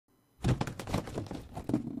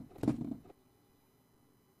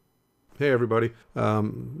Hey everybody,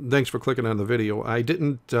 thanks for clicking on the video. I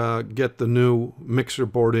didn't get the new mixer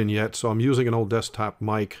board in yet, so I'm using an old desktop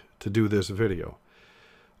mic to do this video.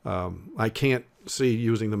 I can't see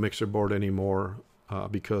using the mixer board anymore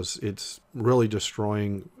because it's really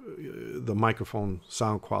destroying the microphone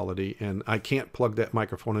sound quality, and I can't plug that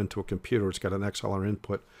microphone into a computer. It's got an XLR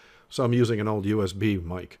input, so I'm using an old USB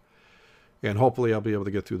mic. And hopefully I'll be able to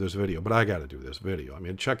get through this video. But I got to do this video. I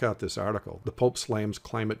mean, check out this article. The Pope slams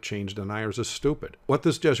climate change deniers as stupid. What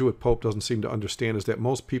this Jesuit Pope doesn't seem to understand is that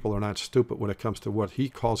most people are not stupid when it comes to what he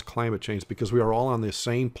calls climate change, because we are all on the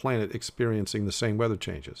same planet experiencing the same weather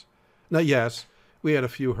changes. Now, yes, we had a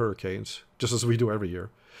few hurricanes, just as we do every year.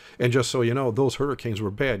 And just so you know, those hurricanes were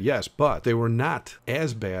bad, yes, but they were not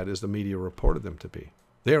as bad as the media reported them to be.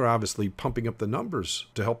 They're obviously pumping up the numbers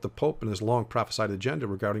to help the Pope and his long prophesied agenda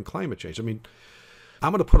regarding climate change. I mean,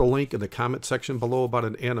 I'm going to put a link in the comment section below about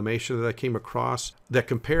an animation that I came across that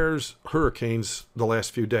compares hurricanes the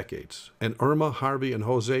last few decades. And Irma, Harvey, and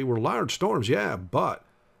Jose were large storms, yeah, but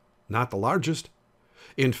not the largest.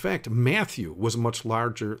 In fact, Matthew was much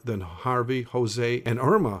larger than Harvey, Jose, and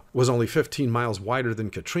Irma was only 15 miles wider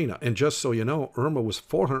than Katrina. And just so you know, Irma was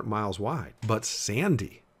 400 miles wide. But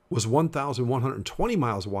Sandy was 1,120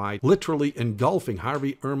 miles wide, literally engulfing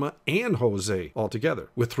Harvey, Irma, and Jose altogether,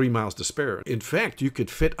 with 3 miles to spare. In fact, you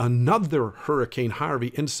could fit another Hurricane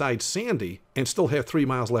Harvey inside Sandy and still have 3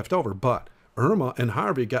 miles left over. But Irma and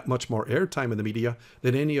Harvey got much more airtime in the media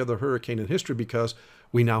than any other hurricane in history, because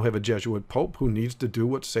we now have a Jesuit Pope who needs to do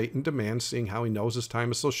what Satan demands, seeing how he knows his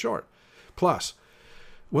time is so short. Plus,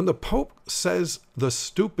 when the Pope says the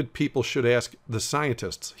stupid people should ask the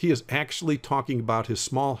scientists, he is actually talking about his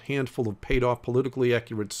small handful of paid-off politically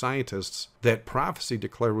accurate scientists that prophecy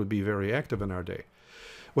declared would be very active in our day.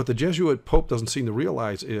 What the Jesuit Pope doesn't seem to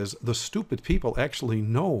realize is the stupid people actually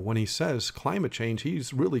know when he says climate change,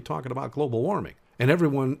 he's really talking about global warming. And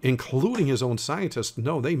everyone, including his own scientists,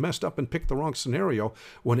 know they messed up and picked the wrong scenario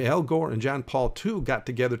when Al Gore and John Paul II got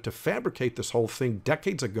together to fabricate this whole thing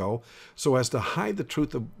decades ago so as to hide the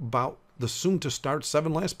truth about the soon-to-start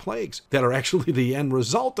 7 last plagues that are actually the end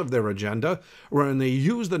result of their agenda, wherein they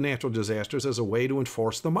use the natural disasters as a way to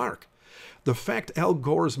enforce the mark. The fact Al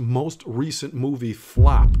Gore's most recent movie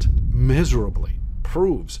flopped miserably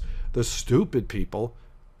proves the stupid people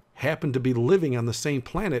happened to be living on the same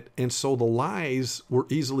planet, and so the lies were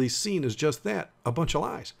easily seen as just that, a bunch of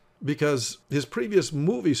lies. Because his previous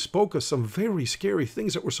movies spoke of some very scary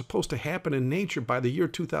things that were supposed to happen in nature by the year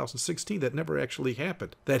 2016 that never actually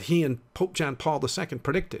happened, that he and Pope John Paul II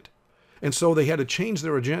predicted. And so they had to change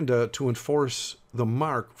their agenda to enforce the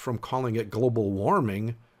mark from calling it global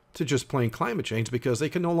warming to just plain climate change, because they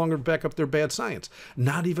can no longer back up their bad science.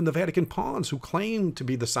 Not even the Vatican pawns, who claim to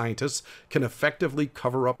be the scientists, can effectively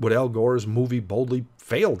cover up what Al Gore's movie boldly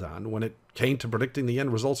failed on when it came to predicting the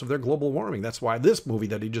end results of their global warming. That's why this movie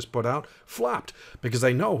that he just put out flopped, because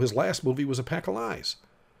they know his last movie was a pack of lies.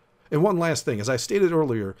 And one last thing, as I stated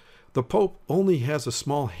earlier, the Pope only has a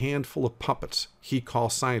small handful of puppets he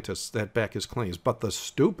calls scientists that back his claims, but the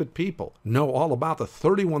stupid people know all about the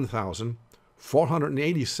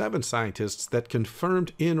 31,487 scientists that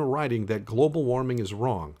confirmed in writing that global warming is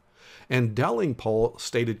wrong. And Delingpole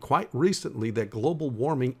stated quite recently that global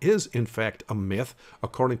warming is in fact a myth,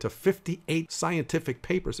 according to 58 scientific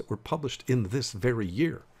papers that were published in this very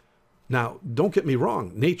year. Now, don't get me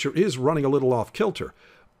wrong, nature is running a little off kilter,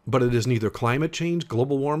 but it is neither climate change,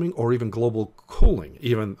 global warming, or even global cooling,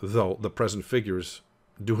 even though the present figures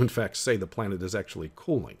do in fact say the planet is actually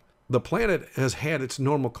cooling. The planet has had its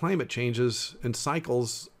normal climate changes and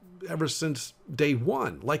cycles ever since day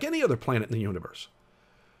one, like any other planet in the universe.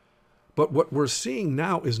 But what we're seeing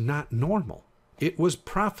now is not normal. It was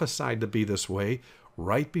prophesied to be this way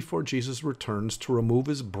right before Jesus returns to remove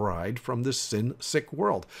his bride from this sin-sick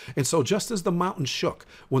world. And so just as the mountain shook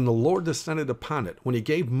when the Lord descended upon it, when he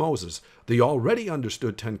gave Moses the already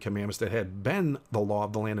understood 10 commandments that had been the law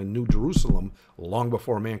of the land in New Jerusalem long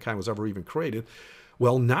before mankind was ever even created,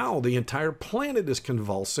 well, now the entire planet is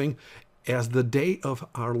convulsing as the day of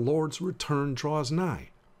our Lord's return draws nigh.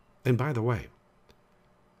 And by the way,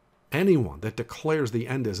 anyone that declares the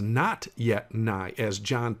end is not yet nigh, as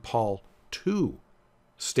John Paul II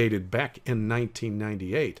stated back in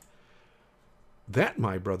 1998, that,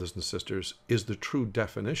 my brothers and sisters, is the true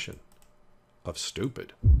definition of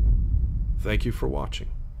stupid. Thank you for watching.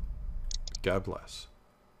 God bless.